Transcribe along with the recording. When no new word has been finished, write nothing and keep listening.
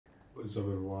What's up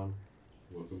everyone?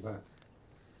 Welcome back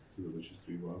to the Witcher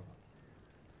 3 Wild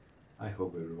Hunt. I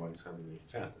hope everyone's having a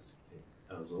fantastic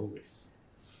day, as always.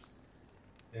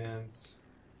 And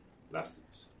last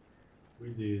episode, we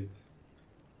did,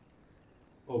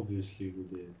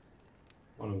 we did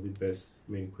one of the best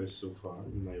main quests so far,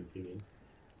 in my opinion,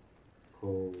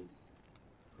 called,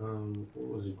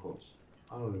 what was it called?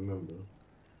 I don't remember,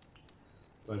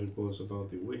 but it was about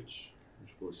the witch,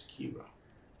 which was Keira.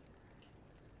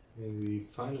 And we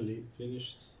finally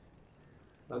finished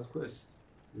that quest,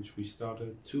 which we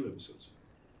started 2 episodes ago.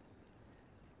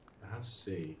 I have to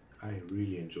say, I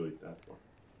really enjoyed that one.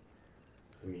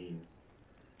 I mean,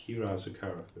 Kira as a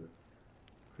character,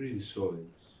 pretty solid.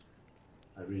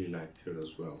 I really liked her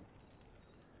as well.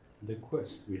 The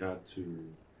quest, we had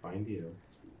to find the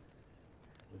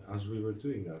elf. As we were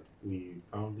doing that, we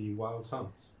found the wild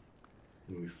hunt,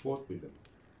 and we fought with them,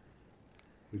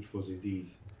 which was indeed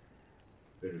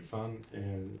very fun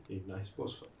and a nice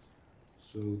boss fight.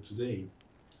 So today,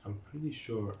 I'm pretty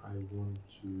sure I want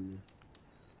to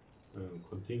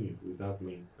continue with that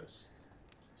main quest.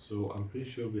 So I'm pretty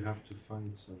sure we have to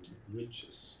find some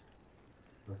witches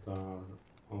that are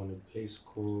on a place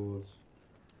called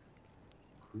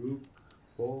Crook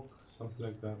Bog, something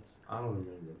like that. I don't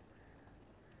remember.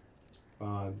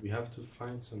 But we have to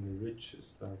find some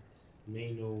witches that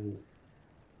may know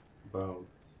about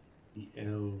the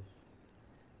elf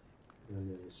and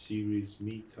the series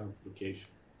meetup location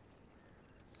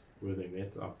where they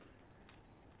met up.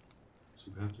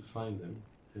 So we have to find them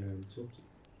and talk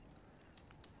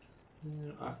to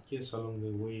them. I guess along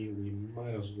the way we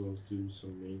might as well do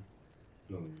some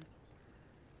no,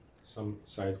 some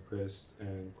side quests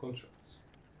and contracts.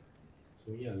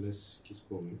 So yeah, let's get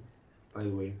going. By the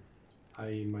way,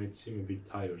 I might seem a bit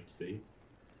tired today,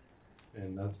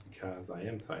 and that's because I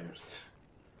am tired.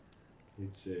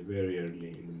 It's very early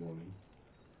in the morning,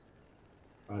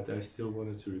 but I still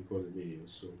wanted to record a video,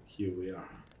 so here we are.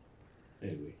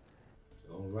 Anyway,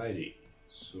 alrighty,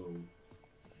 so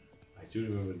I do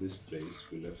remember this place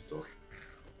we left off.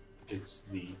 It's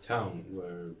the town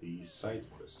where the side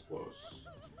quest was.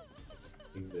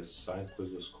 I think the side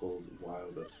quest was called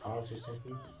Wild at Heart or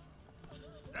something.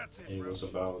 And it was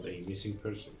about a missing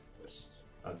person quest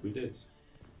that we did.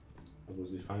 That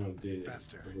was the final day.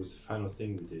 That was the final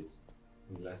thing we did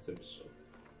in the last episode.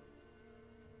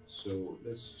 So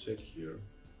let's check here.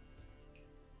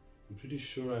 I'm pretty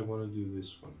sure I want to do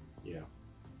this one. Yeah.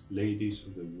 Ladies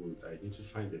of the Wood. I need to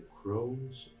find the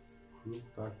crows of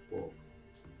Crookback Bog.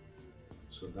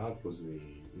 So that was the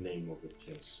name of the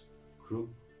place.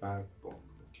 Crookback Bog.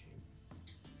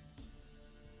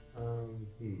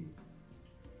 Okay.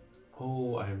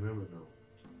 Oh, I remember now.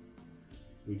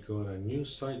 We got a new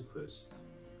side quest,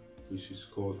 which is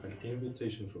called An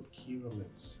Invitation from Keira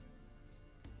Metz.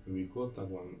 And we got that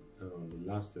one on the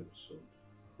last episode,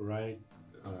 right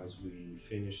as we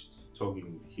finished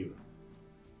talking with Keira.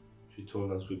 She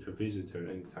told us we could visit her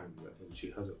anytime and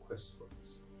she has a quest for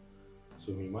us.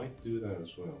 So we might do that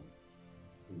as well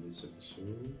in this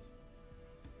episode.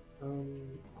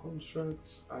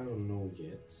 Contracts, I don't know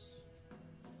yet.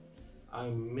 I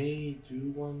may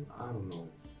do one, I don't know.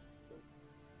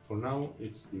 For now,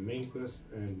 it's the main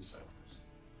quest and the side quest.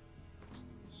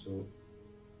 So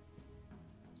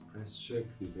let's check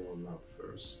the wall map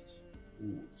first.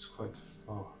 Ooh, it's quite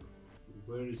far.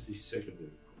 Where is the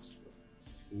secondary quest?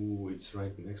 Ooh, it's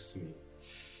right next to me.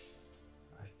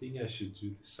 I think I should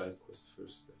do the side quest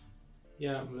first then.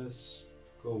 Yeah, let's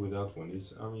go with that one.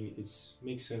 It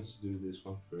makes sense to do this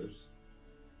one first.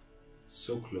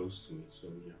 So close to me, so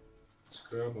yeah. Let's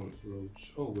grab on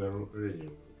Roach. Oh, we're already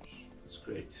on Roach. That's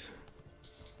great.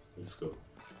 Let's go.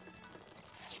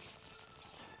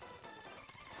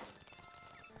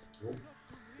 Oh,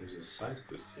 there's a side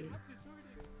quest here.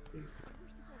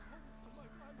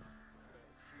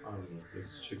 I don't know,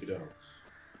 let's check it out.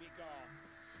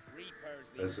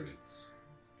 Peasants.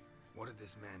 What did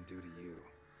this man do to you?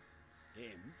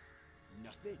 Him?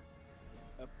 Nothing.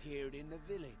 Appeared in the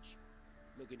village,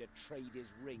 looking to trade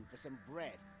his ring for some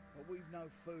bread. But we've no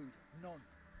food, none,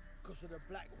 because of the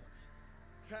Black Ones.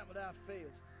 Trampled our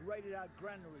fields, raided our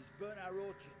granaries, burnt our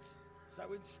orchards.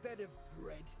 So instead of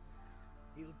bread,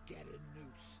 he'll get a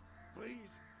noose.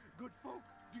 Please, good folk,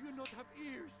 do you not have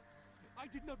ears? I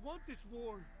did not want this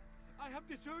war. I have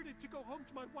deserted to go home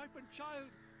to my wife and child.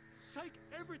 Take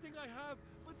everything I have,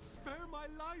 but spare my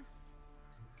life.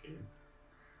 Okay.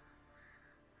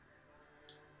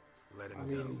 Let him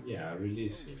go. Yeah,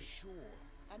 release him. Sure.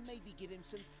 And maybe give him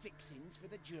some fixings for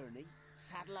the journey.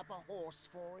 Saddle up a horse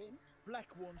for him.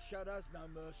 Black Ones showed us no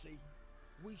mercy.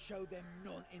 We show them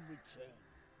none in return.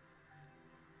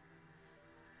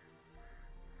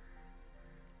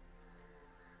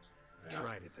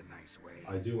 tried it the nice way.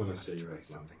 I do want to Gotta say try that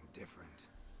something different.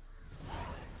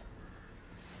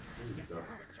 we got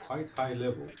quite high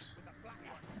levels.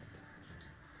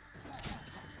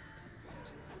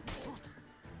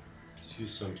 Let's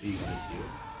use some eagles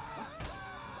here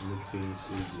to make things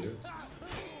easier.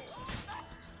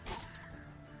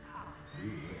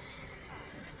 Ooh, yes.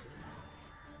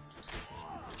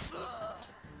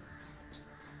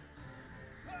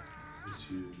 Let's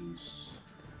use.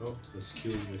 Oh, let's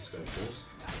kill this guy first.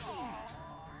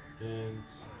 And.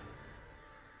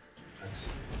 That's.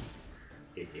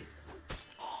 Hehe.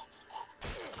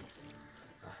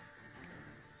 Nice.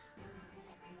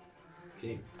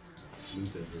 Okay. Loot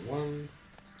everyone.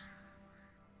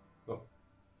 Oh.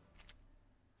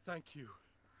 Thank you.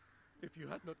 If you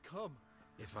had not come.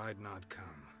 If I'd not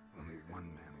come, only one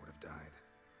man would have died.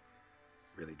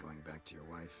 Really going back to your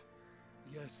wife?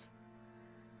 Yes.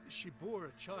 She bore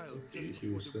a child Okay, just he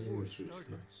before was the selling war the truth.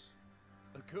 started. Nice.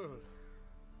 A girl.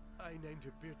 I named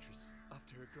her Beatrice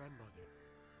after her grandmother.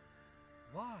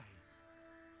 Why?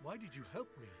 Why did you help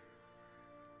me?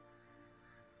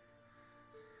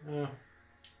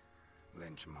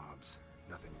 Lynch mobs.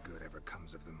 Nothing good ever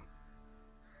comes of them.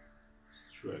 It's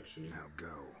true, actually. Now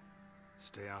go.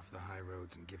 Stay off the high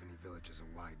roads and give any villages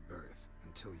a wide berth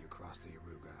until you cross the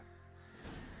Yaruga.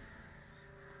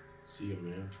 See you,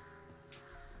 man.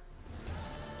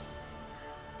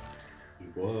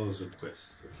 It was a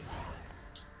quest. Okay.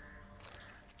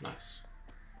 Nice.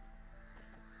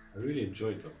 I really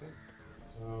enjoyed that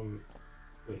one.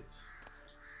 Wait.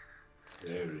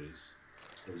 There it is.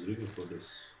 I was looking for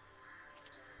this.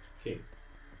 Okay.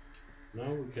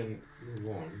 Now we can move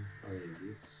on. I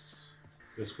mean,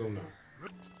 let's go now.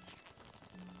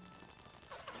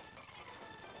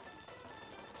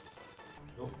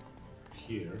 Oh,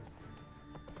 here.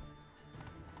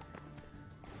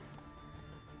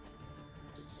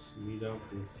 Let's meet up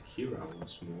with Keira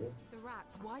once more. The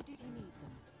rats, why did he need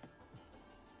them?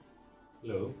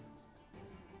 Hello.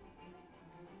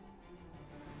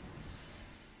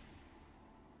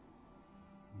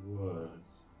 What?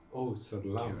 Oh, it's that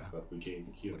lamp Keira, that we gave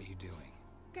to Keira. What are you doing?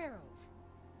 Geralt.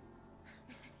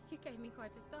 You gave me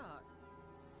quite a start.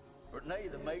 But nay,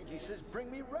 the mage, he says, bring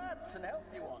me rats and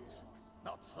healthy ones.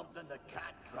 Not something the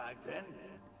cat dragged in.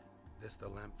 This the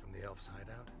lamp from the elf's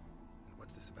hideout? And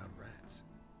what's this about rats?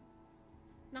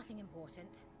 Nothing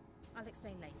important. I'll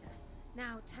explain later.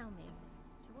 Now tell me,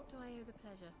 to what do I owe the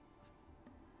pleasure?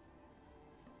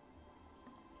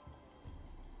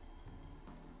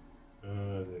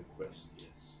 The quest,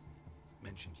 yes.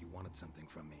 Mentioned you wanted something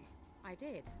from me. I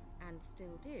did, and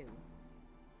still do.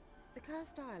 The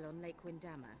cursed isle on Lake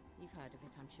Windammer. You've heard of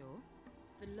it, I'm sure.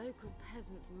 The local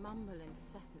peasants mumble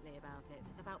incessantly about it,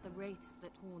 about the wraiths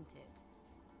that haunt it.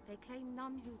 They claim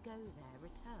none who go there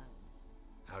return.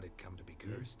 How'd it come to be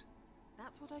cursed?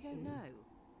 That's what I don't know.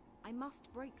 I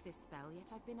must break this spell,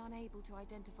 yet I've been unable to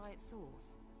identify its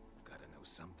source. Gotta know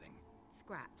something.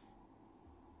 Scraps.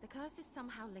 The curse is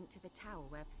somehow linked to the tower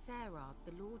where Serad,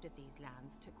 the lord of these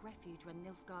lands, took refuge when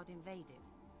Nilfgaard invaded.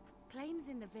 Claims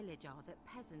in the village are that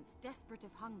peasants, desperate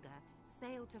of hunger,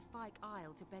 sailed to Fyke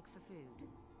Isle to beg for food.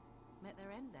 Met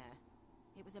their end there.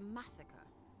 It was a massacre.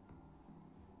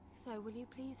 So, will you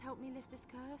please help me lift this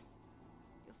curse?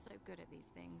 You're so good at these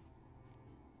things.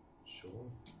 Sure.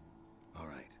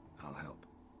 Alright, I'll help.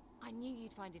 I knew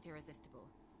you'd find it irresistible.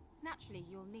 Naturally,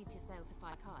 you'll need to sail to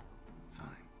Fyke Isle.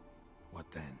 Fine. What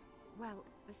then? Well,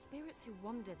 the spirits who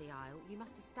wander the isle, you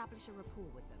must establish a rapport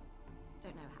with them.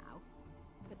 Don't know how,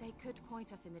 but they could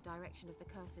point us in the direction of the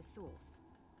curse's source.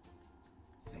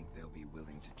 Think they'll be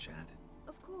willing to chat?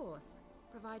 Of course,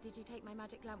 provided you take my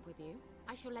magic lamp with you.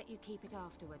 I shall let you keep it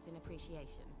afterwards in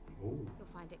appreciation. Oh, You'll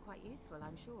find it quite useful,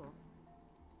 I'm sure.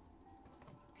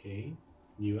 okay.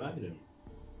 New item.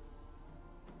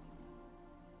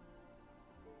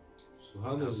 So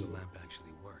how How does does it the lamp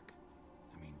actually work?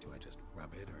 I mean, do I just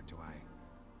rub it, or do I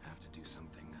have to do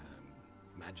something,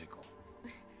 magical?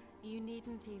 You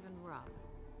needn't even rub.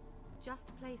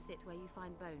 Just place it where you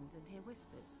find bones and hear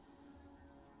whispers.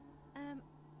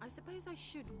 I suppose I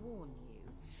should warn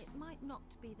you, it might not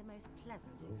be the most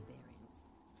pleasant experience.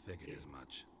 Figured as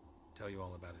much. Tell you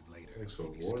all about it later. Thanks for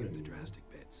Maybe skip warning the me. drastic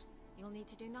bits. You'll need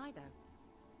to do neither.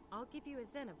 I'll give you a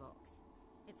Xenovox.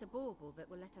 It's a bauble that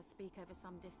will let us speak over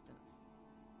some distance.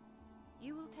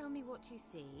 You will tell me what you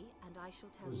see, and I shall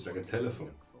tell It's you like what a to telephone.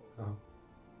 look for. Oh.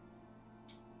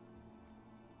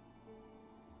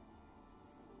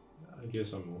 I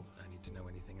guess I'm off. I need to know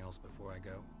anything else before I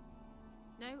go?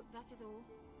 No, that is all.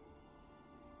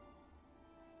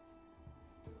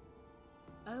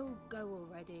 Oh, go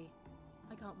already.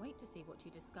 I can't wait to see what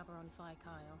you discover on Fyke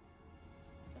Isle.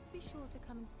 Just be sure to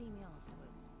come and see me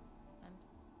afterwards. And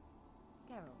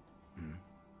Geralt. Hmm?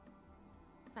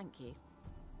 Thank you.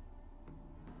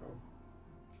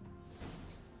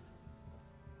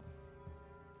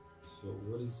 So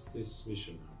what is this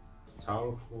mission now?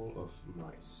 Tower full of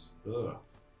mice. Ugh.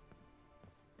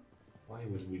 Why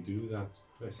would we do that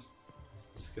quest? It's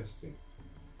disgusting.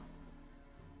 I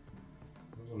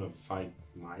don't want to fight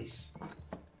mice.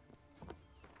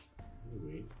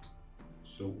 Anyway,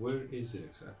 so where is it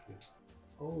exactly?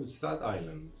 Oh, it's that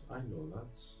island. I know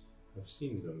that. I've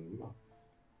seen it on the map.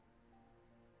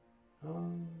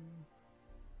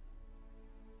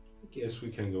 I guess we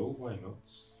can go. Why not?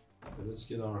 But let's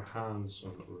get our hands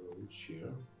on Roach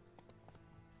here.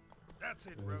 That's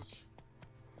it, Yes. Roach.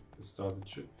 Let's start the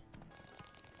trip.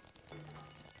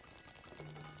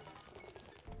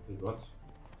 Wait, what?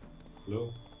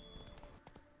 Hello?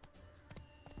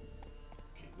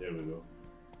 Okay, there we go.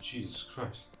 Jesus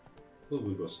Christ. I thought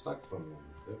we got stuck for a moment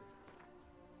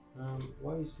there.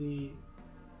 Why is the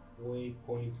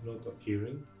waypoint not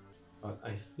appearing? But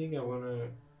I think I wanna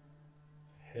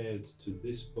head to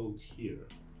this boat here,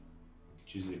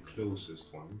 which is the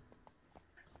closest one.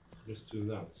 Let's do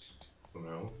that for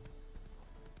now.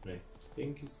 And I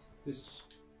think it's this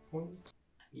point.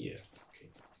 Yeah, okay.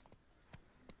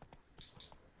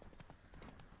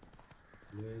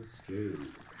 Let's go.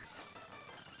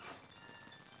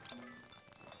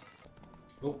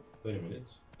 Oh, wait a minute.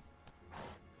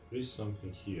 There is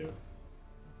something here.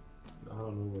 I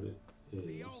don't know what it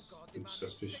The is. old god Looks demanded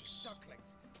 6 suspicious.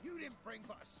 sucklings. You didn't bring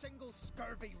but a single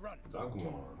scurvy run.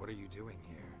 Dagmar. What are you doing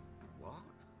here? What?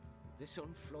 The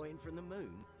sun flying from the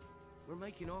moon? We're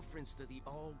making offerings to the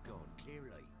old god,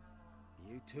 clearly.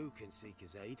 You too can seek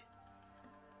his aid.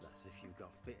 That's if you've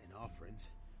got fitting offerings.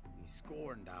 He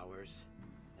scorned ours,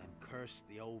 then cursed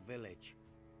the old village.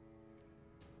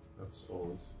 That's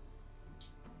odd.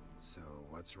 So,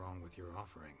 what's wrong with your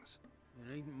offerings?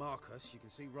 You needn't mock us. You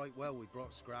can see right well we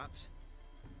brought scraps.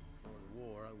 Before the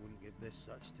war, I wouldn't give this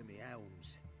such to me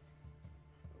hounds.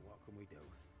 But what can we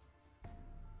do?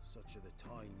 Such are the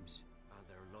times, and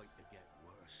they're like to get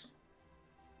worse.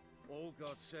 Old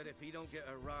God said if he don't get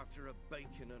a rafter of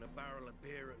bacon and a barrel of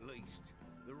beer at least,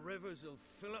 the rivers will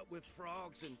fill up with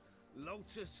frogs and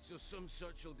locusts or some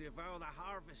such will devour the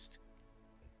harvest.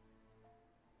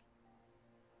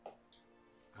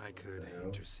 I could Yeah,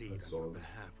 intercede that's on your odd.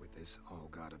 behalf with this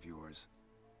all-god of yours.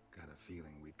 Got a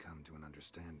feeling we'd come to an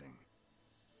understanding.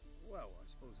 Well, I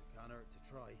suppose it can't hurt to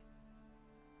try.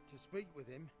 To speak with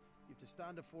him, you have to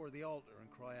stand before the altar and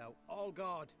cry out, "All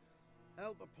God,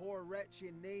 help a poor wretch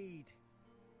in need."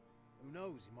 Who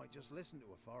knows, he might just listen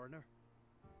to a foreigner.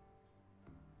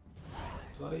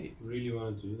 Do I really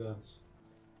want to do that?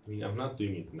 I mean, I'm not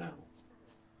doing it now.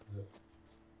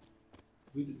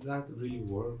 Will that really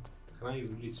work? Can I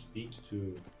really speak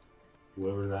to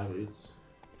whoever that is?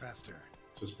 Faster.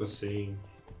 Just by saying,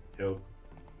 help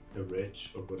a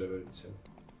wretch or whatever it said?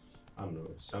 I don't know,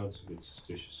 it sounds a bit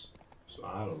suspicious. So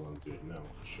I don't want to do it now,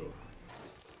 for sure.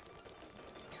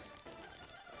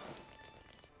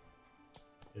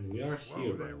 And we are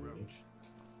here, by the way.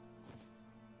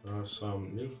 There are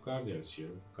some Nilf Guardians here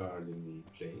guarding the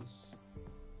place.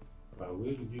 But I will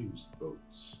use the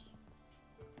boats.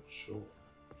 Sure,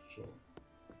 sure.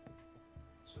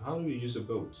 So how do we use a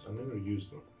boat? I've never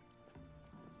used one.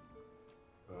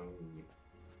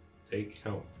 Take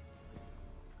helm.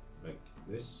 Like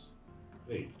this?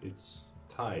 Wait, it's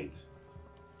tied.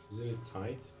 Isn't it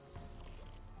tied?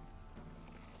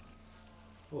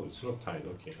 Oh, it's not tied,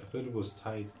 okay. I thought it was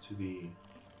tied to the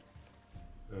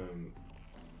what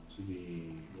do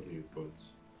you call it?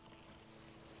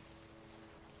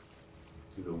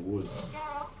 To the wood.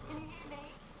 Geralt, can you hear me?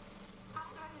 How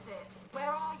goes it? Where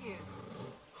are you?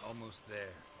 Almost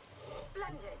there.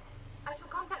 Splendid. I shall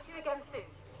contact you again soon.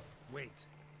 Wait,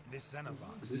 this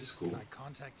Xenovox. This is cool. Can I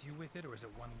contact you with it, or is it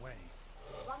one way?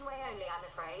 One way only, I'm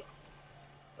afraid.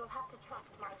 You'll have to trust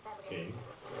my feminine Okay.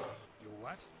 intuition. Your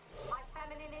what? My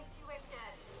feminine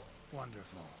intuition.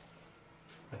 Wonderful.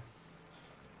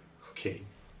 Okay.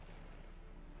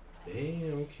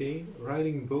 Damn, okay.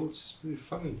 Riding boats is pretty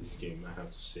fun in this game, I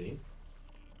have to say.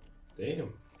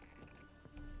 Damn.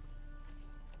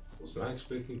 Was not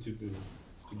expecting to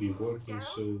be working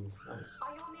so nice.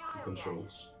 Are you on the The island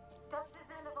controls. yet? Does the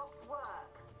Xenovox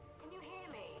work? Can you hear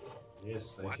me?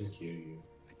 Yes, I What? can hear you.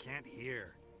 I can't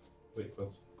hear. Wait,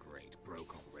 what? Great,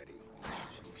 broke already.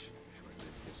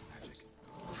 Short-lived this magic.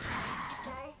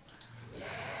 Okay.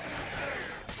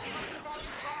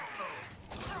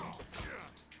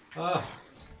 Ah!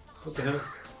 What the hell?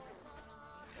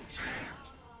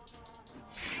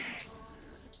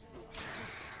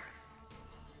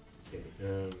 Okay,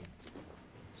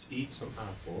 Let's eat some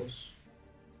apples.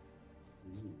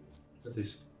 Ooh, that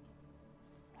is...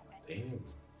 Damn.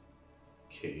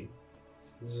 Okay.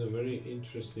 This is a very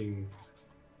interesting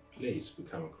place we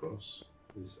come across.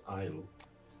 This isle.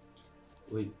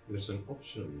 Wait, there's an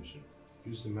optional mission.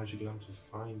 Use the magic lamp to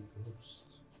find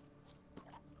ghosts.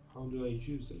 How do I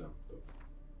use the lamp though?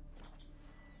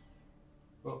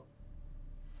 Oh.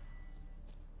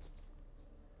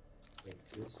 Like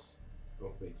this.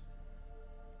 Oh, wait.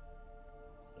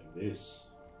 Like this.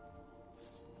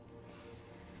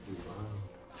 Wow.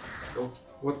 Oh,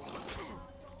 what?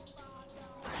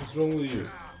 What's wrong with you?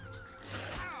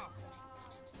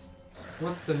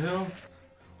 What the hell?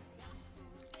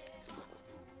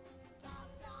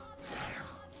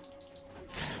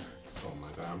 Oh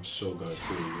my god, I'm so gonna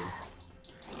kill you.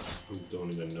 You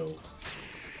don't even know.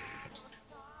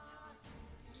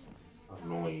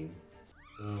 Annoying.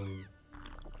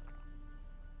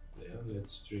 Yeah,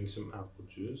 let's drink some apple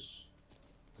juice.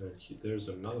 There's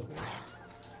another one.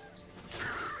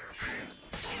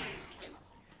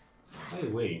 By the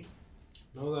way,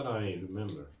 now that I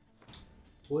remember,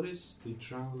 what is the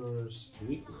traveler's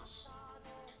weakness?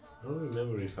 I don't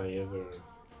remember if I ever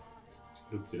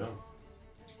looked it up.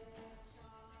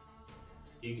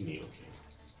 Igni, okay.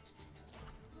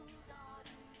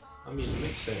 I mean, it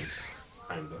makes sense,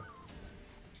 kinda.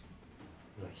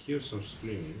 I hear some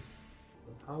screaming,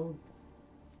 but how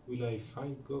will I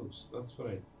find ghosts? That's what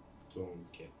I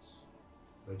don't get.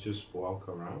 I just walk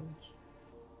around?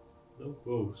 No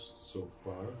ghosts so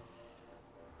far.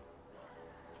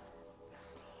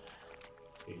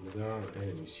 Okay, there are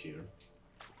enemies here.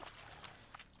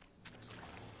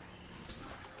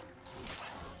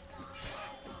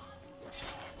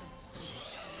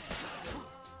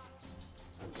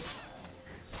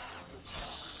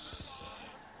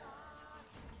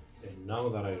 And now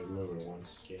that I remember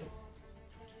once again,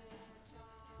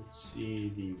 let's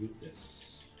see the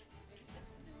weakness.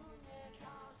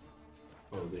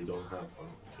 Oh, they don't have one,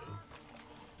 okay.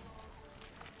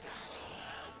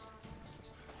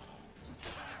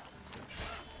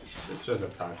 Let's just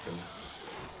attack them.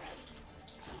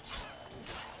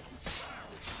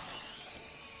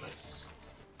 Nice.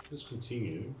 Let's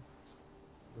continue.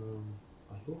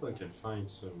 I hope I can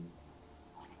find some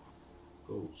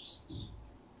ghosts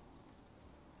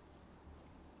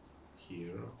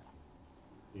here,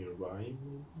 nearby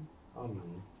maybe? I don't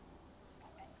know.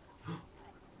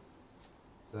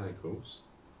 Is that a ghost?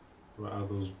 Or are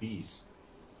those bees?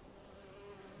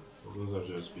 Oh, those are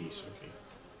just bees, okay.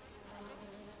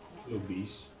 Hello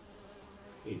bees.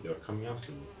 Hey, they're coming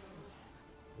after me.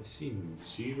 I see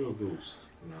zero ghosts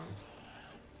now.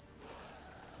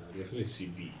 I definitely see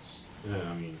bees.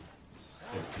 I mean,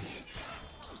 bees.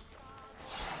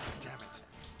 Damn it.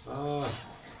 Ah!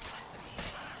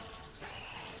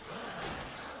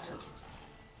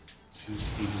 She's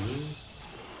eating me.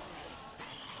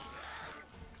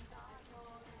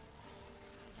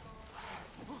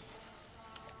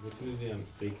 Definitely a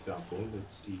baked apple,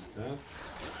 let's eat that.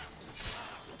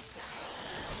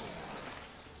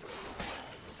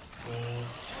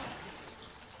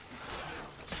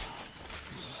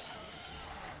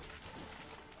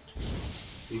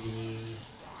 Pygmy.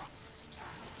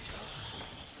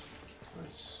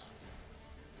 Nice.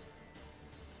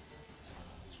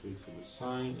 Let's wait for the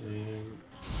sign and...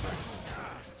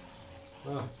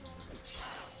 Ah!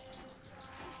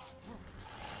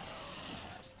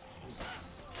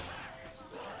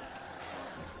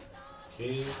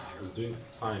 Okay, we're doing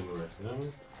fine right now.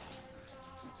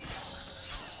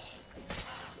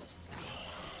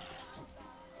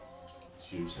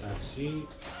 Let's use Axie.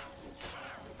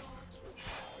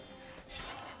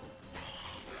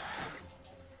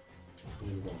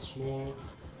 And once more.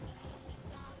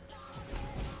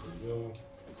 There we go.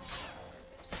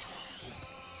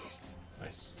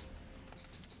 Nice.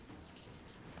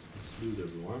 Let's loot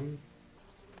everyone.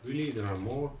 Really, there are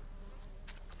more?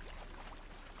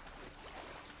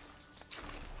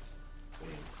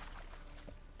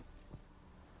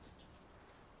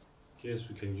 Guess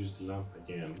we can use the lamp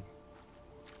again.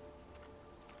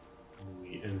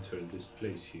 We enter this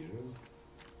place here.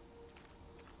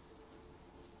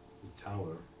 The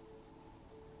tower.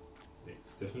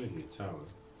 It's definitely a tower.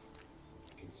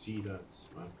 You can see that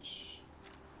much.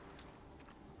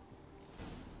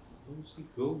 I don't see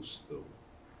ghosts though.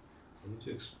 I need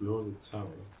to explore the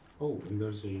tower. Oh, and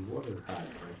there's a water hag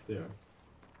right there.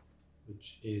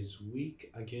 Which is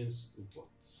weak against what?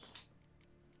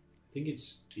 I think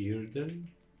it's Irden,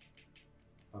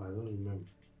 but I don't remember.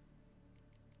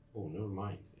 Oh, never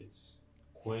mind. It's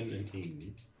Gwen and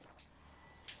Igni.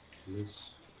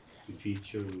 Let's defeat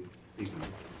her with Igni.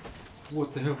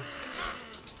 What the hell?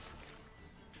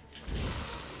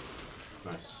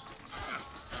 Nice.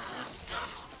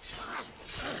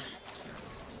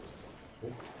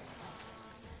 Oh.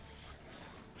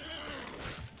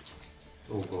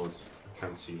 Oh god, I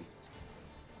can't see.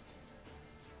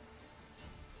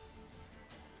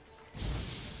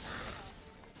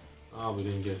 Ah, we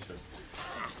didn't get her.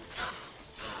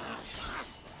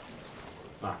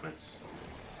 Ah, nice.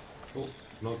 Oh,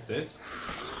 not dead?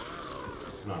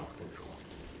 No. Okay.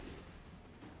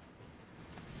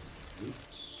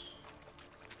 Oops.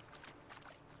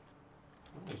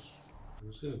 Nice. I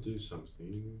was gonna do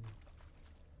something.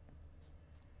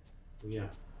 Oh, yeah.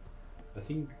 I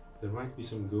think there might be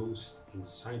some ghosts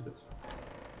inside it.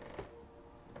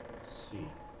 Let's see.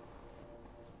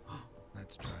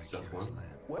 Let's try Is that Keira's one? lamp.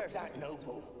 Where's that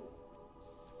noble?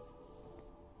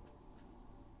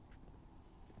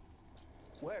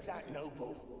 Where's that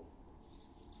noble?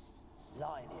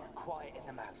 Lying here, quiet as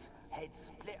a mouse, head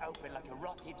split open like a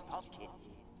rotted pumpkin.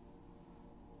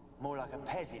 More like a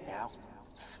peasant now,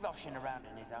 sloshing around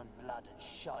in his own blood and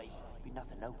shite. Be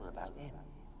nothing noble about him.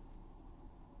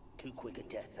 Too quick a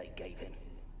death they gave him.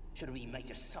 Should have been made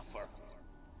to suffer.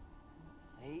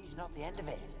 He's not the end of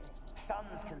it.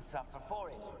 Sons can suffer for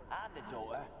it, and the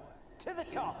daughter. To the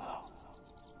top!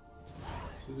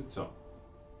 To the top.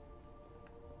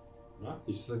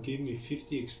 Nice, that gave me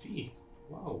 50 XP.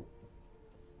 Wow.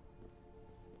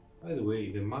 By the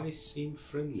way, the mice seem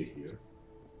friendly here.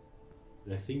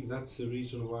 And I think that's the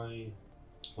reason why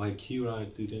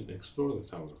Keira didn't explore the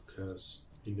tower, because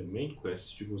in the main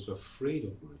quest she was afraid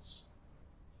of mice.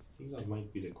 I think that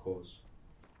might be the cause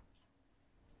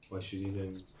why she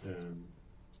didn't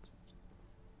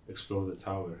explore the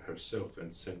tower herself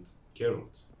and sent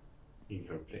Geralt in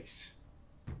her place.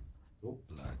 Oh.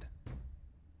 Blood.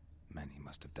 Many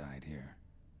must have died here.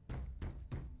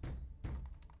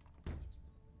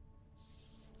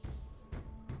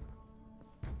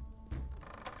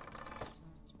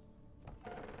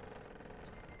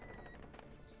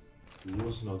 He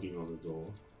was knocking on the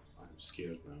door. I'm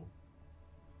scared now.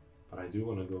 But I do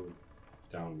want to go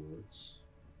downwards.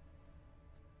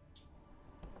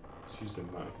 Let's use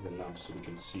the lamp so we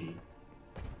can see.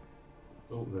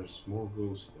 Oh, there's more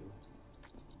ghosts there.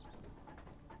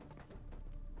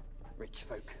 Rich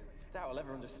folk. Doubt I'll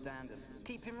ever understand them.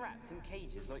 Keeping rats in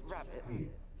cages like rabbits.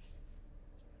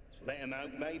 Let him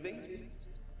out, maybe?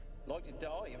 Like to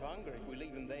die of hunger if we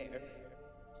leave them there.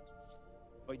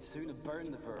 I'd sooner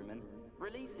burn the vermin.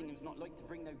 Releasing him's not like to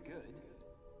bring no good.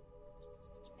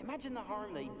 Imagine the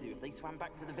harm they'd do if they swam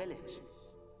back to the village.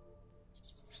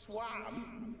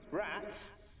 Swam? Rats?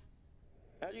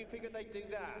 How do you figure they'd do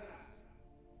that?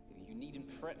 You needn't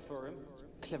fret for him.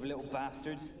 Clever little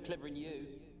bastards. Clever than you.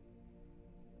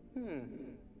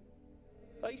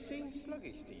 They seem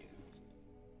sluggish to you.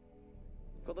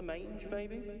 Got the mange,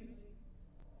 maybe?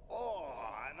 Oh,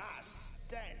 that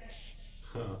stench!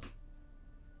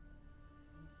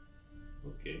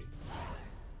 Okay.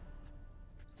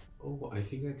 Oh, I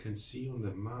think I can see on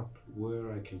the map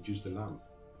where I can use the lamp.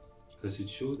 Because it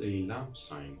showed a lamp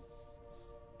sign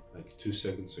like 2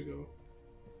 seconds ago.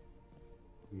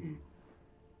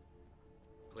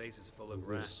 Place is full of What's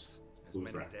rats. this? As Full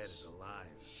many rats. dead as alive.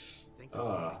 Think of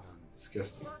feeding on.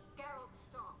 Disgusting. Look, Geralt,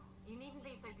 stop. You needn't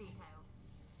be so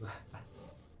detailed.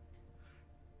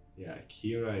 Yeah,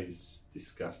 Keira is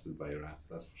disgusted by rats,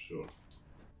 that's for sure.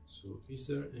 So, is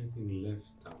there anything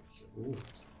left down here? Oh,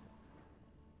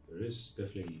 there is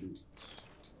definitely loot.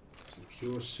 Some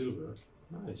pure silver.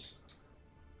 Nice.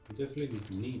 We definitely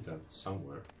need that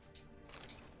somewhere.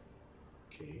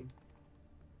 Okay.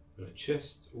 And a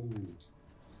chest. Ooh.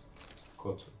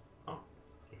 Cotton. Ah,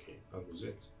 okay, that was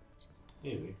it.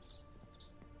 Anyway.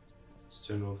 Let's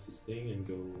turn off this thing and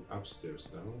go upstairs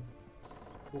now.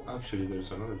 Oh, actually,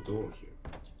 there's another door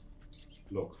here.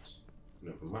 Locked.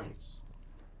 Never mind.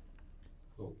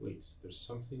 Oh, wait, there's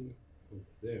something over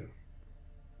there.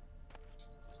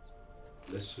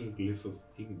 Lesser Glyph of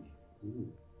Igni.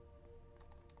 Ooh.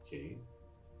 Okay.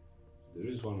 There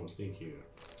is one more thing here.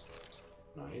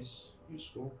 Nice.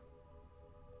 Useful.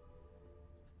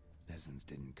 Peasants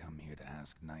didn't come here to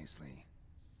ask nicely.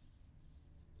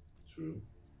 True.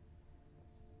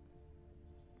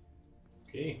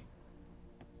 Okay.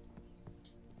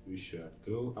 We should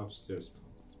go upstairs now.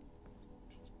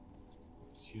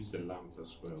 Let's use the lamp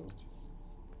as well.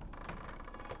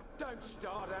 Don't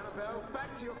start, Annabelle.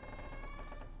 Back to your...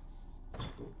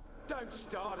 Don't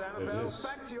start, There Annabelle. is.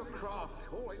 Back to your craft.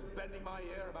 Always bending my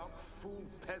ear about fool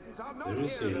peasants. I'll not There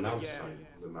is hear a them lamp again. sign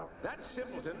on the map. That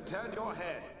simpleton turned your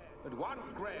head. But one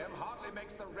Graham hardly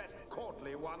makes the rest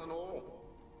courtly, one and all.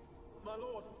 My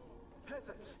lord,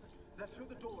 Peasants! They're through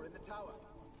the door in the tower.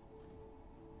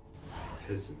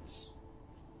 Peasants.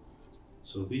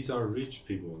 So these are rich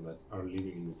people that are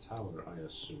living in the tower, I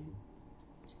assume.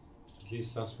 At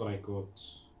least that's what I got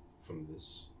from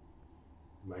this.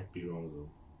 Might be wrong though.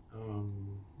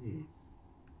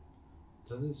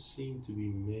 Doesn't seem to be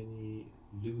many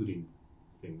looting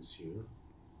things here.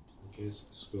 I guess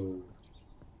let's go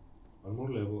one more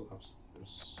level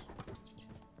upstairs.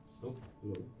 Oh,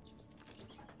 hello.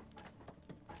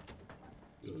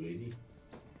 Hello, lady.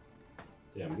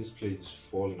 Damn, this place is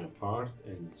falling apart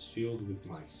and it's filled with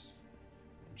mice,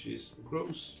 which is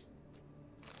gross.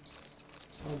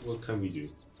 But what can we do?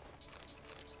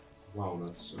 Wow,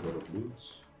 that's a lot of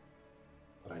loot.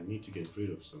 But I need to get rid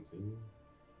of something.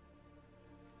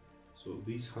 So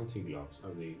these hunting gloves,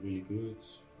 are they really good?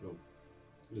 No.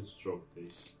 Let's drop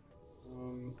this.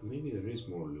 Maybe there is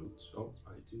more loot. Oh,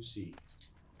 I do see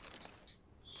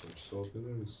some salt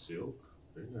and silk.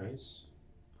 Very nice.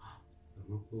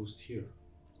 I'm almost here.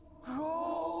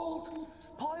 Gold!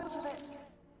 Piles of it!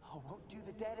 Oh, won't do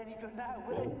the dead any good now,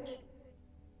 will it?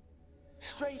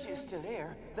 Strange it's still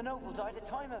here. The noble died a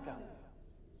time ago.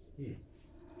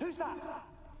 Who's that?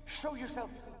 Show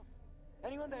yourself.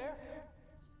 Anyone there?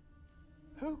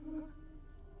 Who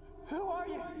are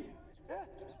you?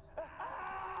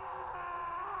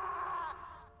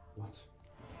 What?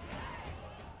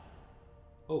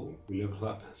 Oh, we level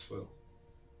up as well.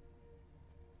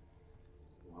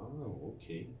 Wow,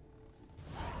 okay.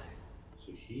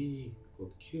 So he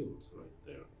got killed right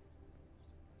there.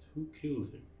 Who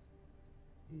killed him?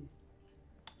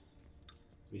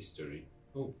 Mystery.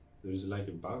 Oh, there's like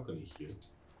a balcony here.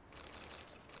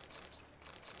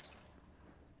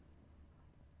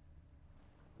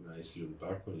 Nice little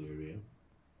balcony area.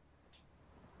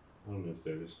 I don't know if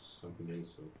there is something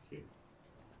else over here.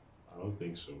 I don't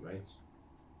think so, right?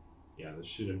 Yeah, there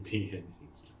shouldn't be anything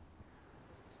here.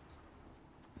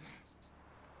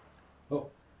 Oh.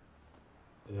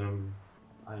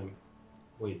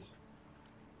 Wait.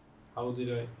 How did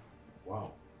I...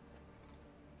 Wow.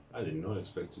 I did not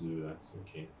expect to do that.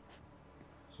 Okay.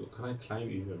 So can I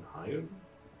climb even higher?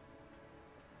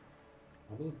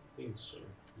 I don't think so.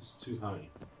 It's too high.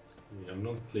 I mean, I'm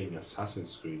not playing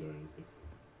Assassin's Creed or anything.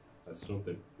 That's not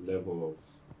the level of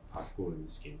parkour in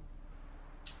this game.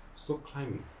 Stop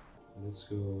climbing. Let's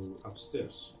go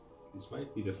upstairs. This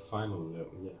might be the final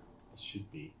level. Yeah, it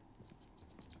should be.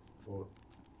 Or...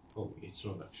 Oh, it's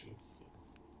not actually.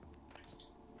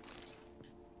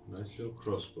 Okay. Nice little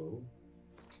crossbow.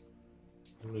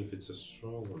 I don't know if it's a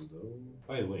strong one though.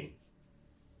 By the way,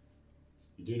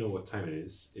 you do know what time it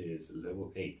is. It is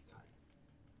level 8 time.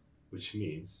 Which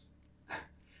means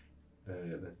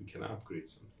that we can upgrade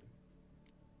something.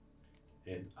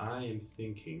 And I am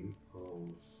thinking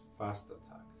of fast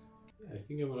attack. Yeah, I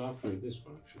think I'm gonna upgrade this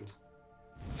one actually.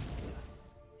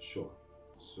 Sure.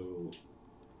 So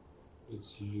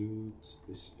let's loot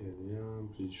this area. I'm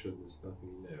pretty sure there's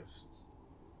nothing left.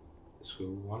 Let's go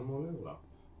one more level up,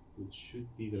 which should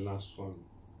be the last one.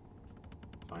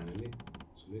 Finally.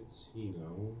 So let's see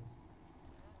now.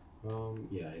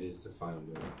 Yeah, it is the final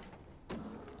level.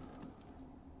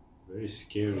 Very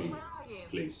scary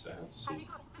place, I have to say. Have you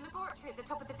got to the laboratory at the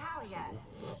top of the tower yet?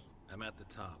 I'm at the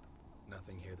top.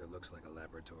 Nothing here that looks like a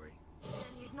laboratory.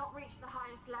 Then you've not reached the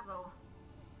highest level.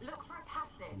 Look for a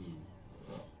passage.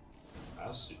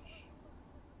 Passage?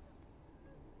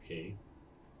 Okay.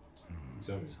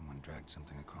 Examine. Someone dragged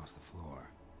something across the floor.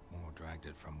 Or dragged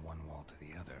it from one wall to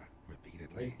the other,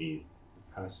 repeatedly. Might be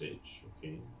a passage,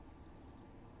 okay.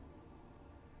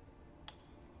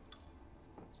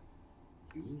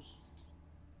 Use.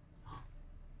 I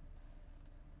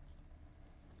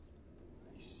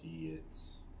see it.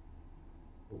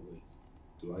 Oh wait,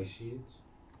 do I see it?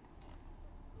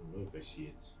 I don't know if I see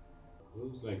it. Are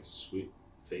those like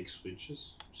fake switches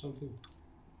or something?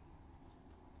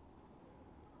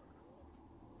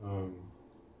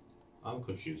 I'm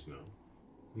confused now.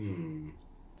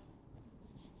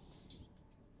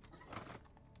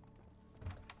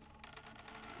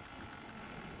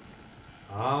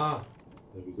 Ah,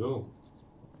 there we go.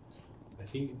 I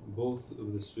think both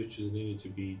of the switches needed to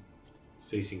be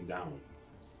facing down.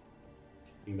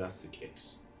 I think that's the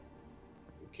case.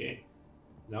 Okay,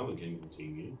 now we can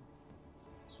continue.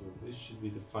 So this should be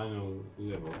the final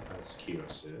level, as Keira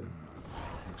said.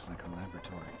 Looks like a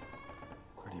laboratory.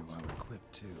 Pretty well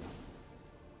equipped, too.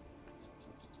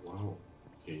 Wow,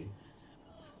 okay.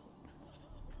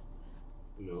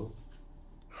 Hello.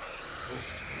 Oh.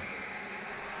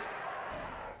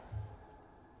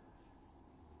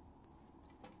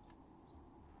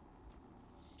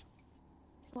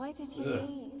 Why did you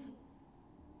leave?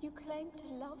 You claim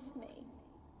to love me.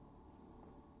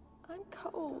 I'm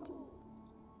cold.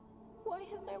 Why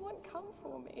has no one come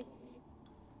for me?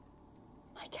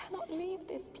 I cannot leave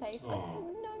this place. I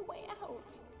see no way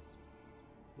out.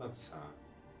 That's sad.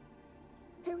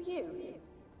 Who are you?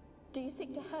 Do you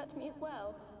seek to hurt me as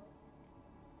well?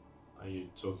 Are you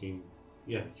talking?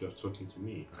 Yeah, you're talking to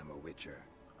me. I'm a witcher.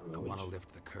 I'm a I want to witcher.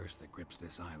 lift the curse that grips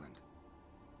this island.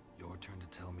 Your turn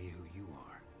to tell me who you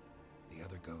are. The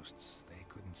other ghosts, they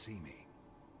couldn't see me.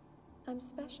 I'm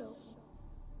special.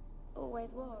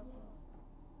 Always was.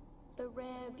 The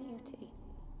rare beauty.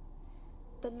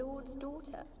 The Lord's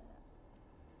daughter.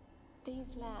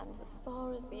 These lands, as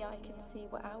far as the eye can see,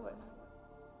 were ours.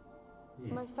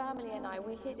 My family and I,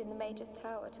 we hid in the Major's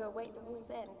Tower to await the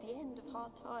war's end, the end of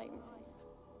hard times.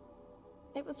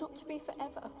 It was not to be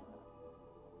forever.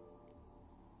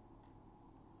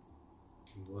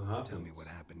 What happened? Tell me what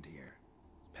happened here.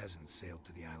 Peasants sailed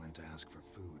to the island to ask for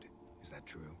food. Is that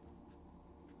true?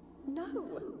 No!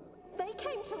 They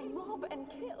came to rob and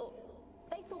kill.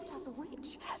 They thought us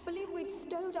rich, believed we'd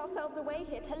stowed ourselves away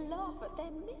here to laugh at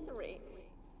their misery.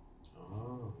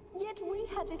 Ah, Yet we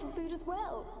had little food as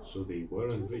well. so they Too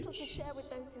weren't little to rich. share with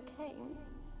those who came.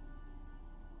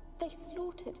 They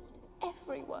slaughtered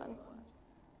everyone.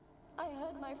 I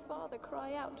heard my father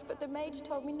cry out, but the mage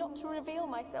told me not to reveal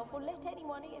myself or let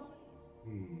anyone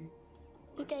in.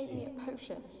 He gave me a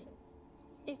potion.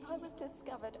 If I was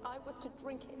discovered, I was to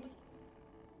drink it.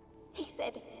 He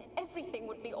said everything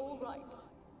would be all right.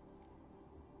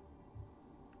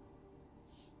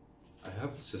 I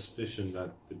have a suspicion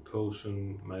that the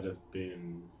potion might have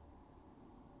been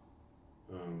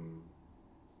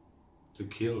to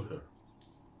kill her.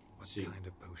 What See. kind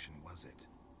of potion was it?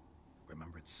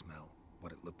 Remember its smell?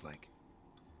 What it looked like?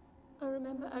 I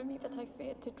remember only that I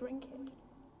feared to drink it.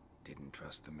 Didn't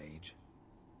trust the mage?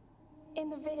 In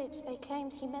the village, they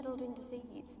claimed he meddled in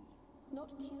disease. Not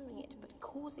curing it, but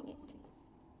causing it.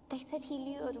 They said he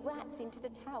lured rats into the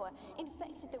tower,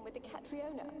 infected them with the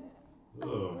Catriona.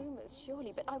 Only rumors,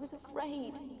 surely, but I was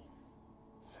afraid.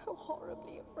 So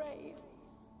horribly afraid.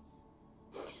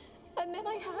 And then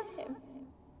I heard him.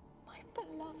 My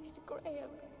beloved Graham.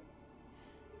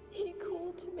 He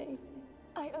called to me.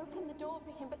 I opened the door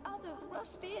for him, but others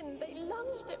rushed in. They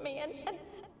lunged at me and...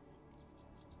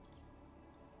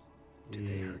 Did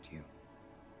they hurt you?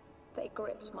 They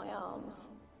gripped my arms,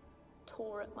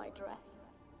 tore at my dress.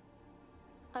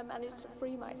 I managed to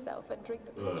free myself and drink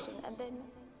the potion, and then...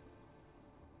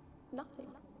 nothing.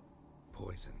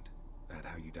 Poisoned? That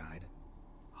how you died?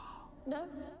 No,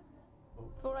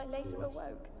 for I later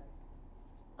awoke.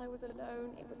 I was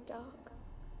alone, it was dark.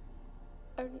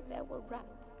 Only there were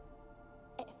rats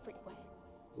everywhere.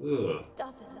 Ugh.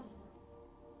 Dozens.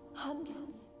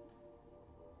 Hundreds.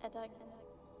 And I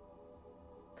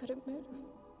couldn't move.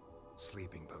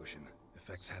 Sleeping potion.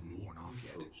 Effects hadn't worn off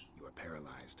yet. Potion. You were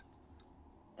paralyzed.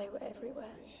 They were everywhere.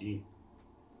 I see.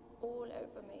 All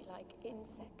over me like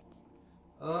insects.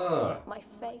 Ah, My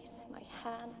face, my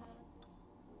hands.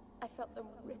 I felt them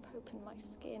rip open my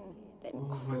skin, then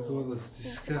oh my crawl god, that's into my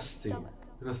disgusting. stomach.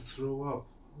 I'm gonna throw up.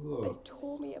 They Ugh.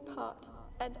 tore me apart,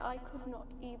 and I could not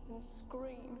even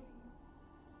scream.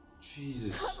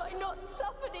 Jesus. Have I not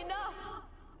suffered enough?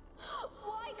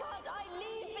 Why can't I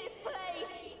leave this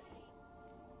place?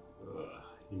 Ugh.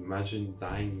 Imagine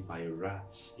dying by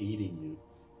rats eating you.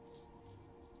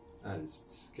 That is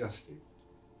disgusting.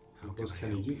 How What can I can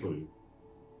he help do you? for you?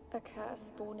 A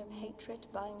curse born of hatred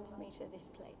binds me to this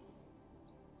place.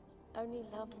 Only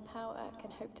love's power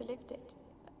can hope to lift it.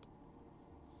 But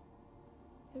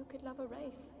who could love a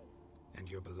race? And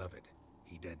your beloved,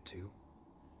 he dead too?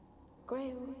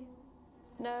 Graham?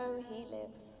 No, he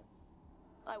lives.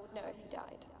 I would know if he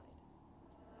died.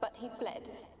 But he fled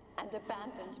and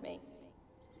abandoned me.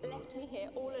 Left me here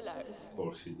all alone. Of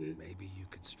course he did. Maybe you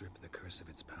could strip the curse of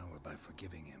its power by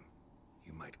forgiving him.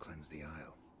 You might cleanse the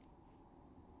Isle.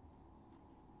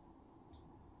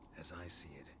 As I see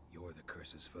it, you're the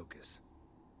curse's focus.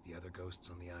 The other ghosts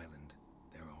on the island,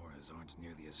 their auras aren't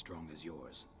nearly as strong as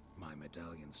yours. My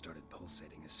medallion started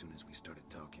pulsating as soon as we started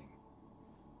talking.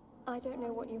 I don't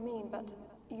know what you mean, but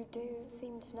you do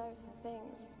seem to know some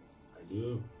things. I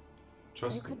do.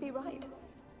 Trust You me. could be right.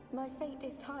 My fate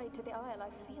is tied to the Isle,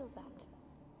 I feel that.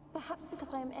 Perhaps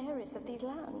because I am heiress of these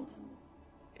lands.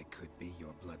 It could be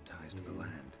your blood ties to the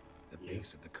land, the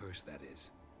base of the curse, that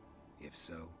is. If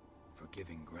so,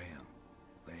 forgiving Graham,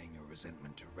 laying your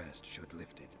resentment to rest should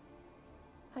lift it.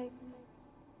 I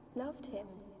loved him.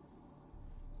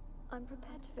 I'm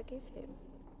prepared to forgive him.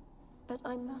 But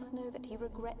I must know that he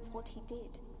regrets what he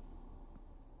did.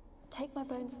 Take my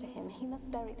bones to him. He must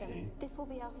bury them. Okay. This will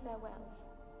be our farewell.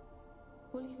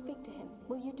 Will you speak to him?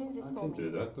 Will you do this I for can me?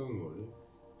 do that, don't worry.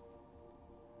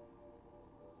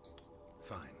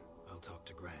 Fine, I'll talk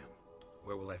to Graham.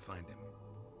 Where will I find him?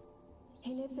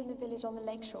 He lives in the village on the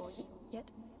lakeshore,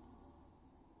 yet...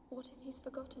 What if he's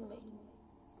forgotten me?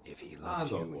 If he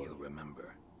loved don't you, worry. he'll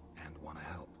remember and want to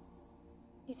help.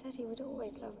 He said he would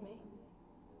always love me.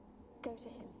 Go to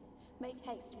him. Make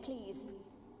haste, please.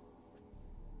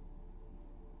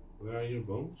 Where are your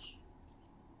bones?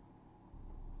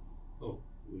 Oh,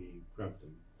 we grabbed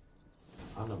them.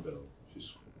 Annabelle,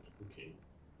 she's okay.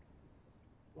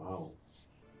 Wow.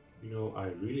 You know, I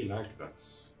really like that.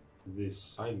 This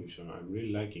side mission, I'm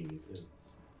really liking it. And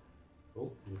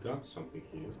oh, we got something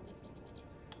here.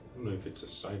 I don't know if it's a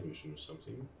side mission or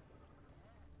something.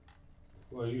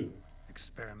 Who are you?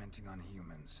 Experimenting on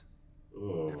humans.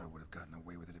 Oh, Never would have gotten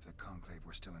away with it if the Conclave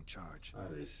were still in charge.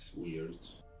 that is weird.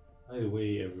 Either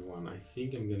way, everyone, I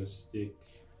think I'm gonna stick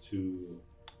to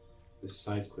the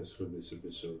side quest for this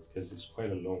episode because it's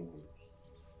quite a long one.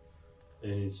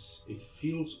 And it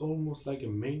feels almost like a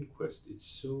main quest.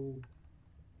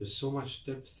 There's so much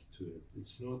depth to it.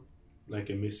 It's not like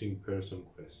a missing person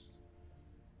quest.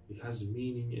 It has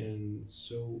meaning and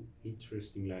so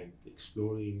interesting, like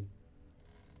exploring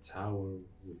the tower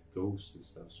with ghosts and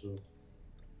stuff. So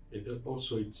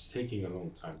it's taking a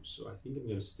long time. So I think I'm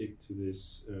gonna stick to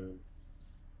this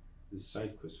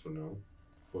side quest for now,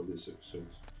 for this episode.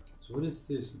 So what is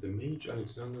this? The Mage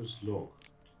Alexander's log.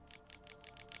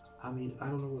 I mean, I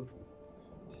don't know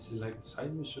what... Is it like a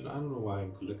side mission? I don't know why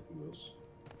I'm collecting those.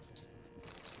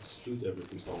 Let's loot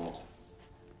everything. Oh,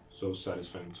 so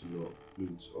satisfying to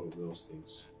loot all of those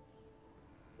things.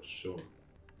 For sure.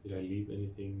 Did I leave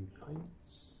anything behind?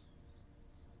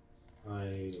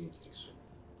 I don't think so.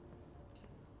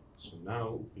 So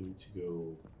now we need to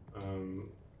go...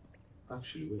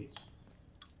 actually, wait.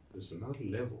 There's another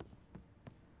level.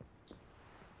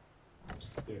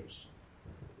 Upstairs.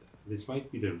 This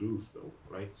might be the roof though,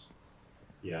 right?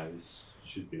 Yeah, this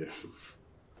should be the roof.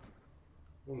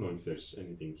 I don't know if there's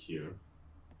anything here.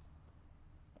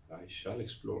 I shall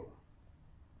explore.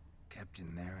 Kept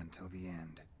in there until the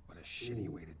end. What a shitty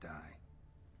way to die.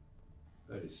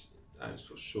 That is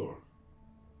for sure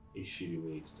a shitty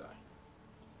way to die.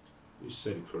 You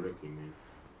said it correctly, man.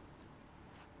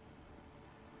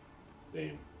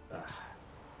 Damn.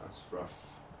 That's rough.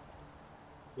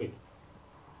 Wait.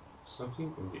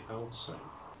 Something on the outside.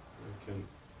 I can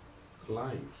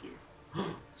climb here.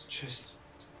 It's a chest.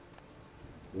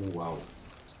 Oh wow.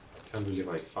 I can't believe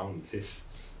I found this.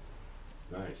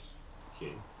 Nice.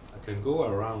 Okay. I can go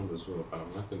around as well, but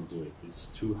I'm not gonna do it. It's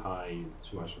too high,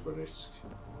 too much of a risk.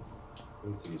 I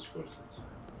don't think it's worth it.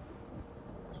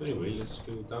 So anyway, let's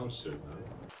go downstairs now.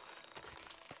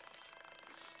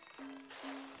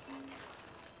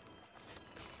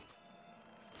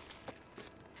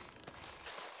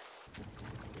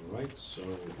 Alright, so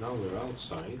now we're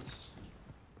outside.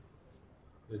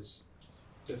 Let's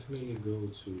definitely go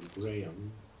to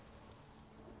Graham.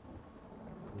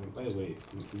 By the way,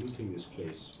 I'm looting this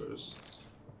place first.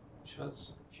 Which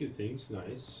has a few things,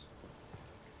 nice.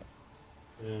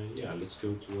 Yeah, let's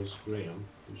go towards Graham,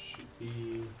 who should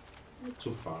be not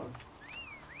too far.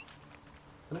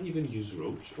 Can I even use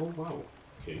Roach? Oh wow,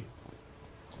 okay.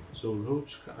 So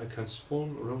Roach, I can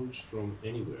spawn Roach from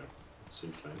anywhere at the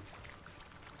same time.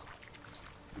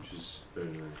 Which is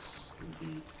very nice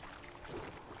indeed.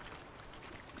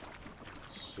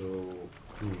 So,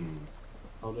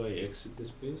 how do I exit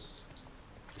this place?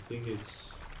 I think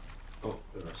it's... Oh,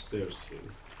 there are stairs here.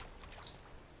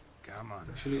 Come on.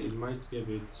 Actually, it might be a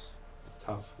bit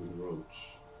tough with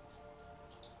Roach.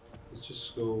 Let's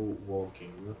just go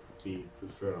walking, that would be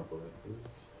preferable, I think.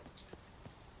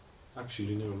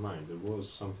 Actually, never mind, there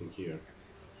was something here.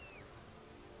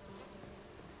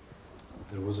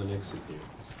 There was an exit here,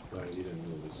 but I didn't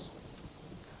notice.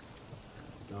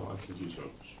 Now I can use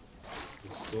Roach.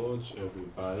 Let's dodge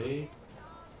everybody.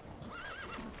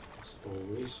 As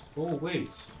always. Oh,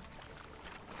 wait!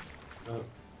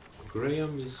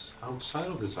 Graham is outside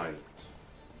of this island.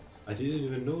 I didn't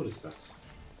even notice that.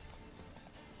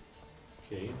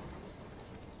 Okay.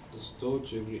 Let's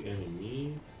dodge every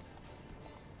enemy.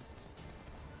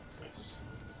 Nice.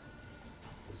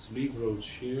 Let's leave Roach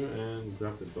here and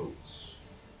grab the boats,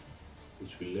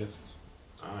 which we left.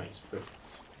 Nice, perfect.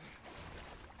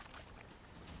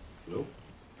 Hello?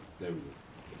 There we go.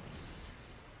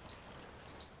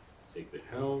 Take the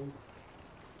helm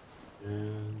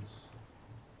and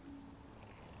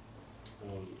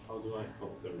how do I? Oh,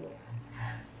 there we go.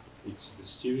 It's the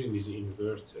steering is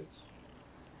inverted,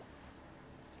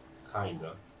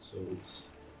 kinda, so it's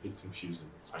a bit confusing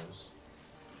at times.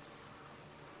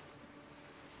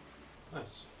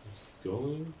 Nice. Let's get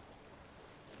going.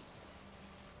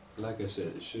 Like I said,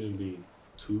 it shouldn't be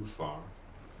too far.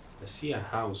 I see a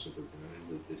house over there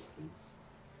in the distance.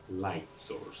 Light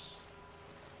source.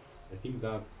 I think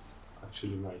that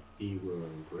actually might be where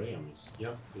Graham is.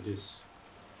 Yeah, it is.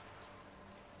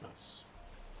 Nice.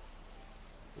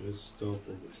 Let's stop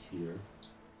over here.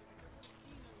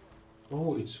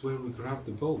 Oh, it's where we grab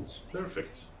the boat.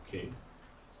 Perfect. Okay.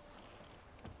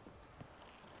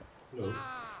 Hello.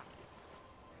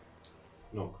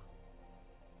 Knock.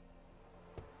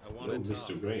 I want Hello, to Mr.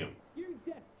 talk. Graham. You're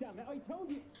deaf, damn it! I told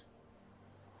you.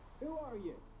 Who are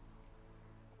you?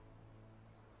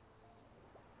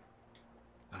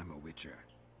 I'm a witcher.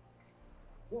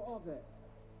 What of it?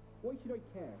 Why should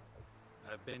I care?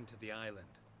 I've been to the island.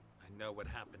 I know what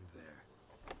happened there.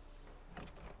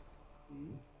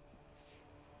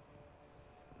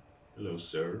 Hello,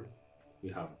 sir. We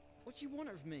have What do you want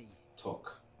of me?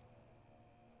 talk.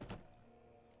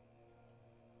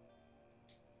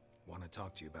 Want to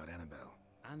talk to you about Annabelle.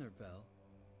 Annabelle?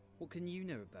 What can you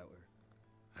know about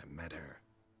her? I met her.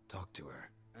 Talked to her.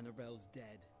 Annabelle's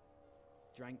dead.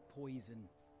 Drank poison.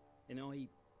 And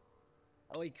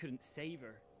I couldn't save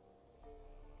her.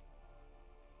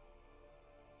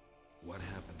 What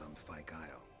happened on Fyke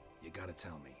Isle? You gotta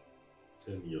tell me.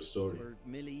 Tell me your story. For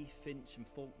Millie, Finch and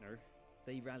Faulkner,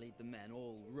 they rallied the men,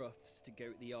 all roughs, to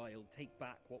go to the Isle, take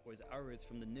back what was ours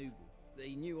from the noble.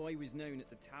 They knew I was known at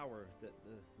the tower, that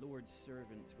the Lord's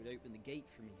servants would open the gate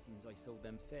for me since I sold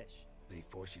them fish. They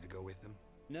force you to go with them?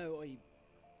 No, I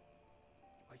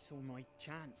saw my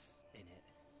chance in it.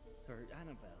 For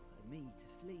Annabelle and me to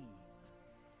flee.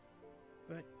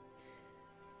 But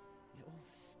it all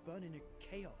spun into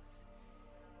chaos.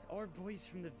 Our boys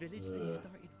from the village, they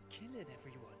started killing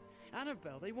everyone.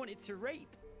 Annabelle, they wanted to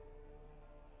rape.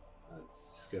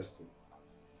 That's disgusting.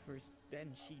 First,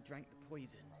 then she drank the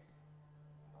poison.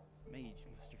 Mage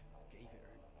must have gave it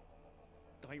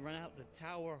her. I ran out the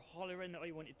tower, hollering that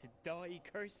I wanted to die,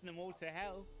 cursing them all to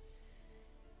hell.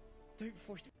 Don't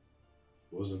force me.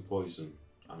 It wasn't poison.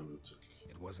 Annabelle took.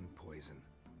 It wasn't poison.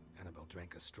 Annabelle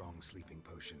drank a strong sleeping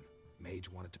potion. Mage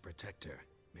wanted to protect her,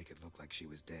 make it look like she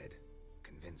was dead.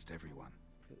 Convinced everyone.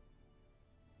 But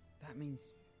that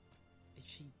means... Is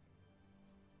she...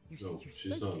 You No, said you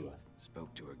she's spoke not to alive. her?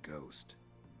 Spoke to her ghost.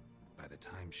 By the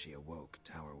time she awoke,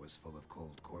 tower was full of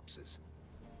cold corpses.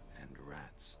 And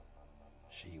rats.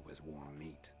 She was warm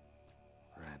meat.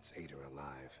 Rats ate her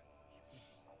alive.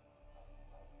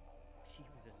 She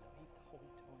was alive the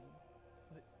whole time.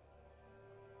 But...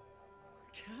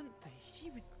 Can't be.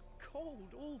 She was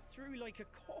cold all through like a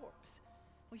corpse.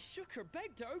 I shook her,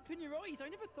 begged her, open your eyes. I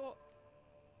never thought...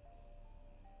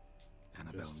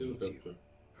 Annabelle Still needs you. doctor.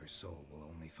 Her soul will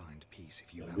only find peace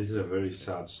if you help This is a her. very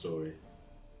sad story.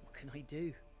 What can I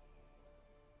do?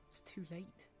 It's too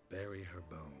late. Bury her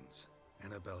bones.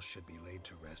 Annabelle should be laid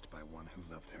to rest by one who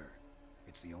loved her.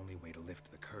 It's the only way to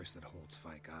lift the curse that holds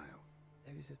Fyke Isle.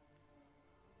 Those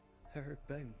are... her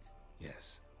bones.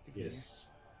 Yes. Give me Yes.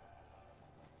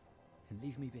 her and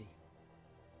leave me be.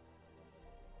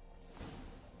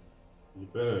 You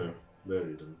better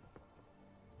bury them.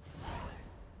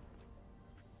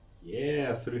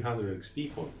 Yeah, 300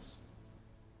 XP points.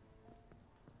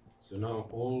 So now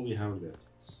all we have left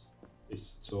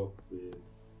is to talk with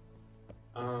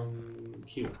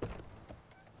Keira.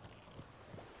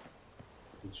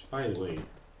 Which, by the way,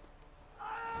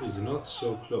 is not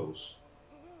so close.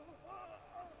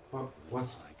 What?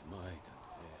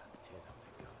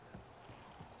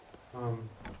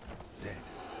 Dead.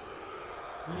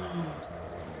 Annabelle was no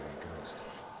ordinary ghost.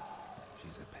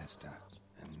 She's a pesta,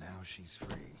 and now she's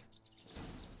free.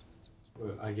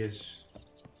 Well, I guess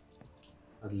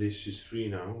at least she's free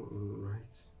now,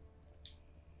 right?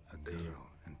 A girl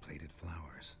and plated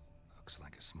flowers. Looks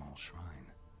like a small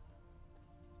shrine.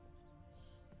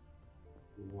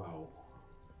 Wow.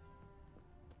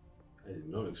 I did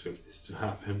not expect this to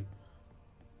happen.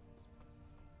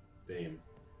 Damn.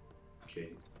 Okay.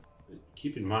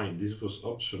 Keep in mind, this was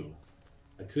optional.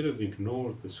 I could have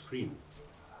ignored the screen.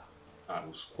 It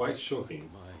was quite shocking.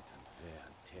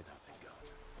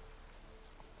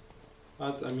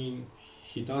 But, I mean,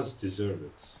 he does deserve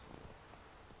it.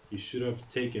 He should have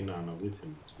taken Anna with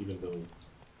him, even though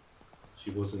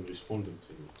she wasn't responding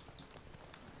to him.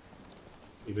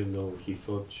 Even though he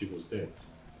thought she was dead.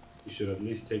 He should at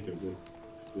least take her with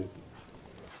him.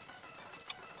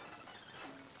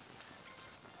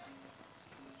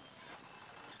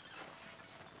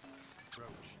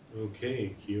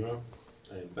 Okay, Keira,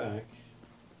 I am back.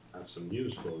 I have some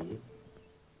news for you.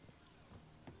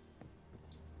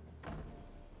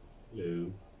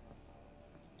 Hello.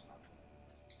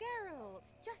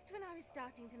 Geralt, just when I was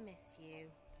starting to miss you.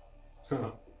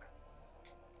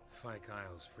 Fyke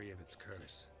Isle's free of its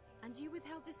curse. And you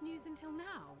withheld this news until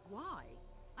now? Why?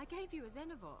 I gave you a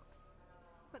Xenovox.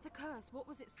 But the curse, what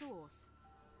was its source?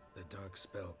 The dark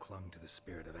spell clung to the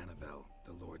spirit of Annabelle,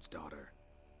 the Lord's daughter.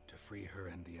 To free her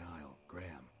and the Isle,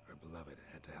 Graham, her beloved,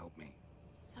 had to help me.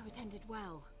 So it ended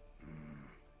well.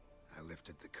 I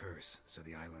lifted the curse, so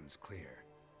the island's clear.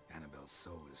 Annabelle's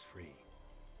soul is free.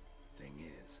 Thing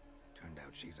is, turned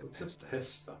out she's a pesta.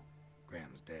 Pesta?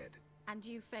 Graham's dead. And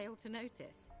you failed to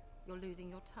notice? You're losing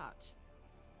your touch.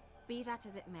 Be that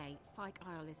as it may, Fyke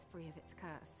Isle is free of its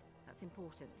curse. That's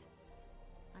important.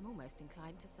 I'm almost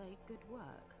inclined to say good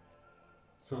work.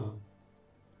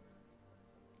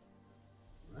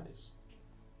 Nice.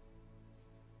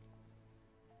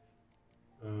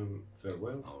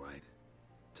 Farewell. All right.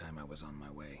 Time I was on my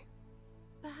way.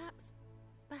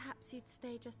 Perhaps you'd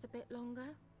stay just a bit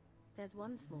longer? There's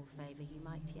one small favor you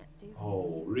might yet do for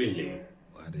Oh, me. really?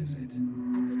 What is it?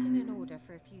 I put in an order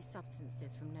for a few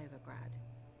substances from Novigrad.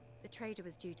 The trader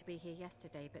was due to be here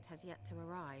yesterday, but has yet to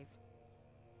arrive.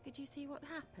 Could you see what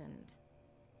happened?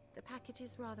 The package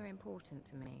is rather important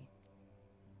to me.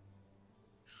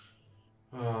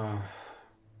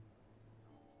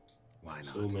 Why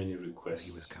not? So many If requests.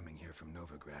 he was coming here from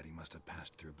Novigrad, he must have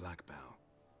passed through Blackbow.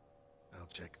 I'll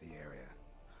check the area.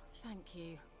 Thank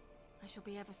you. I shall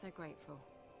be ever so grateful.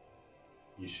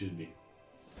 You should be.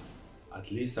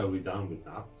 At least are we done with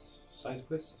that side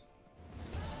quest?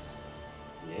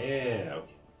 Yeah,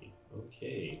 okay.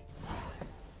 Okay.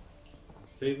 A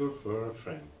favor for our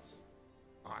friends.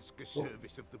 Ask a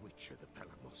service of the Witcher, the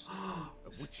Peller must.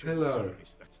 A Witcher Peller.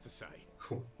 service, that's to say.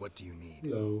 What do you need?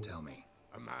 Hello. Tell me.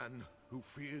 A man who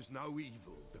fears no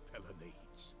evil the Peller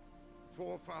needs.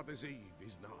 Forefathers' Eve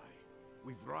is nigh.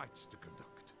 We've rites to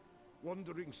conduct.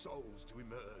 Wandering souls to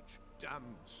emerge.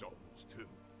 Damned souls too.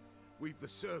 We've the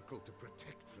circle to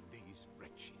protect from these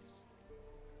wretches.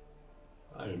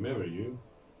 I remember you.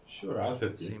 Sure, I'll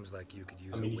help you. Seems like you could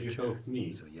use I mean, a you Witcher. help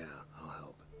me. So yeah, I'll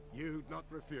help. You'd not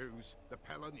refuse. The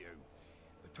Peller knew.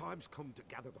 The time's come to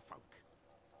gather the folk.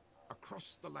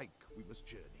 Across the lake we must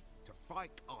journey to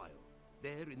Fyke Isle.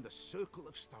 There in the circle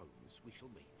of stones we shall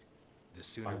meet. The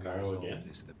sooner we Fyke Isle resolve again?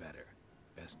 this, the better.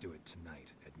 Best do it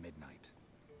tonight at midnight.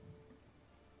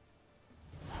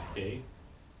 Okay.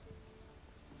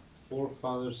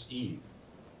 Forefathers' Eve.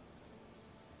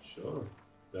 Sure.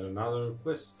 Got another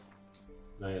quest.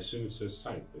 And I assume it's a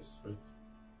side quest, right?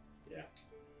 Yeah.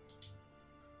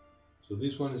 So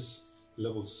this one is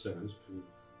level 7, it's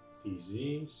pretty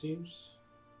easy, seems.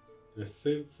 And a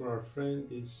favor for our friend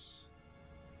is...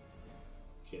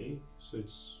 Okay, so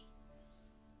it's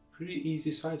pretty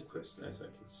easy side quest, as I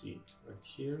can see right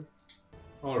here.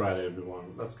 Alright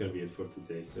everyone, that's gonna be it for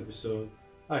today's episode.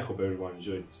 I hope everyone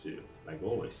enjoyed this video, like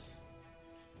always.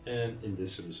 And in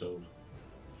this episode,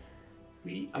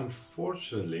 we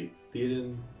unfortunately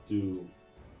didn't do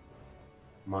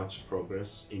much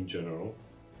progress in general.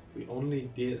 We only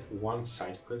did one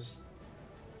side quest,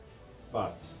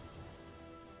 but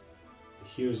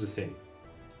here's the thing.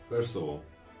 First of all,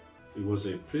 it was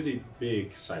a pretty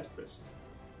big side quest.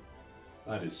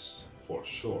 That is for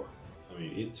sure. I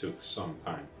mean, it took some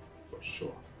time, for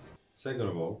sure. Second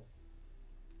of all,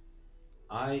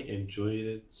 I enjoyed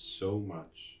it so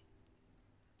much.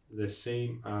 The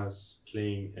same as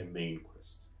playing a main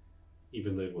quest.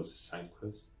 Even though it was a side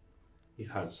quest, it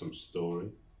had some story.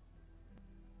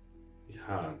 It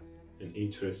had an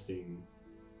interesting,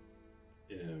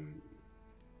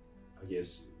 I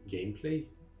guess, gameplay.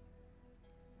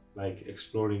 Like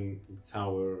exploring the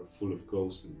tower full of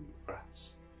ghosts and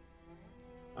rats.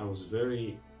 I was a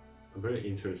very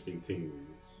interesting thing with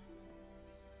it.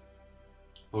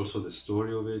 Also, the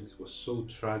story of it was so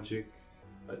tragic,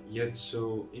 but yet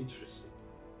so interesting.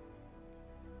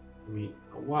 I mean,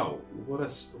 wow, what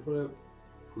a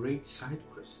great side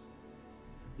quest.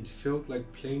 It felt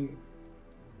like playing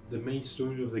the main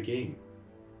story of the game.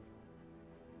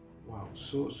 Wow,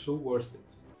 so worth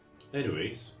it.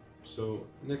 Anyways, so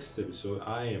next episode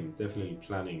I am definitely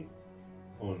planning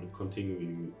on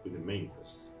continuing with the main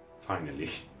quest, finally.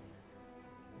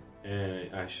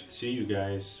 And I shall see you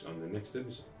guys on the next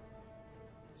episode.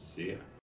 See ya.